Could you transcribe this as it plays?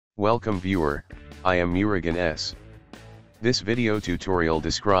Welcome viewer, I am Murugan S. This video tutorial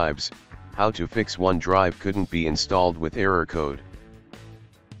describes how to fix OneDrive couldn't be installed with error code.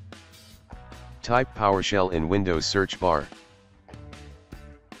 Type PowerShell in Windows search bar.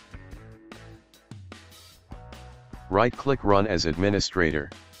 Right-click Run as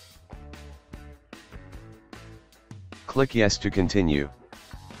administrator. Click Yes to continue.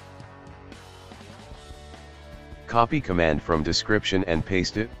 Copy command from description and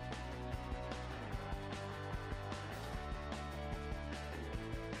paste it.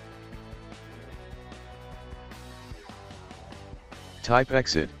 Type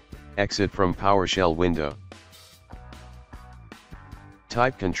exit from PowerShell window.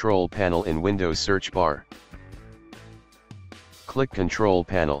 Type Control Panel in Windows search bar. Click Control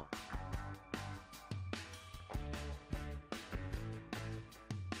Panel.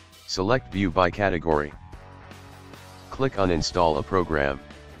 Select View by category. Click Uninstall a program.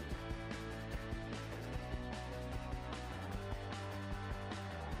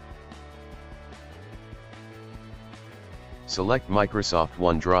 Select Microsoft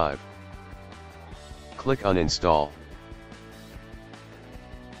OneDrive. Click Uninstall.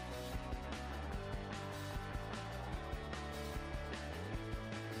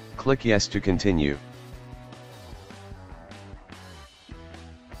 Click Yes to continue.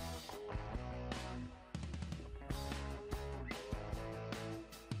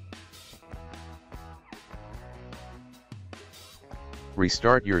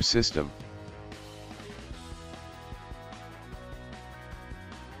 Restart your system.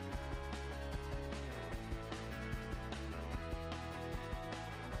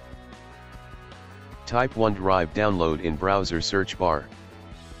 Type OneDrive download in browser search bar.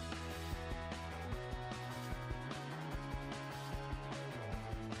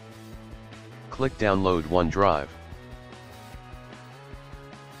 Click Download OneDrive.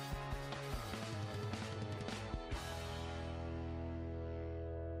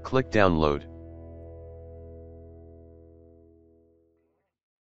 Click Download.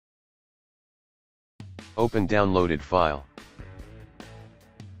 Open downloaded file.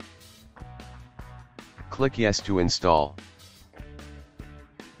 Click Yes to install.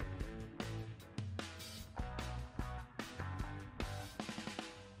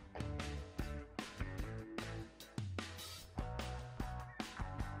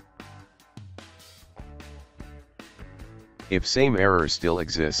 If same error still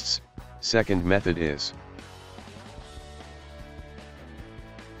exists, second method is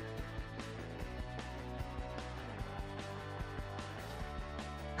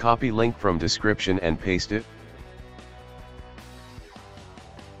copy link from description and paste it.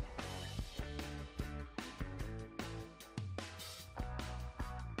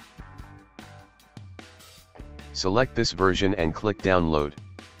 Select this version and click download.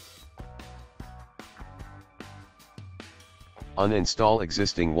 Uninstall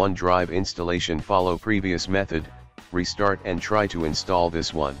existing OneDrive installation. Follow previous method, restart and try to install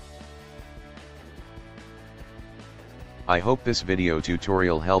this one. I hope this video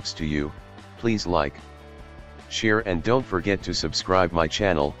tutorial helps to you. Please like, share and don't forget to subscribe my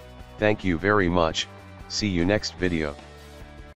channel. Thank you very much. See you next video.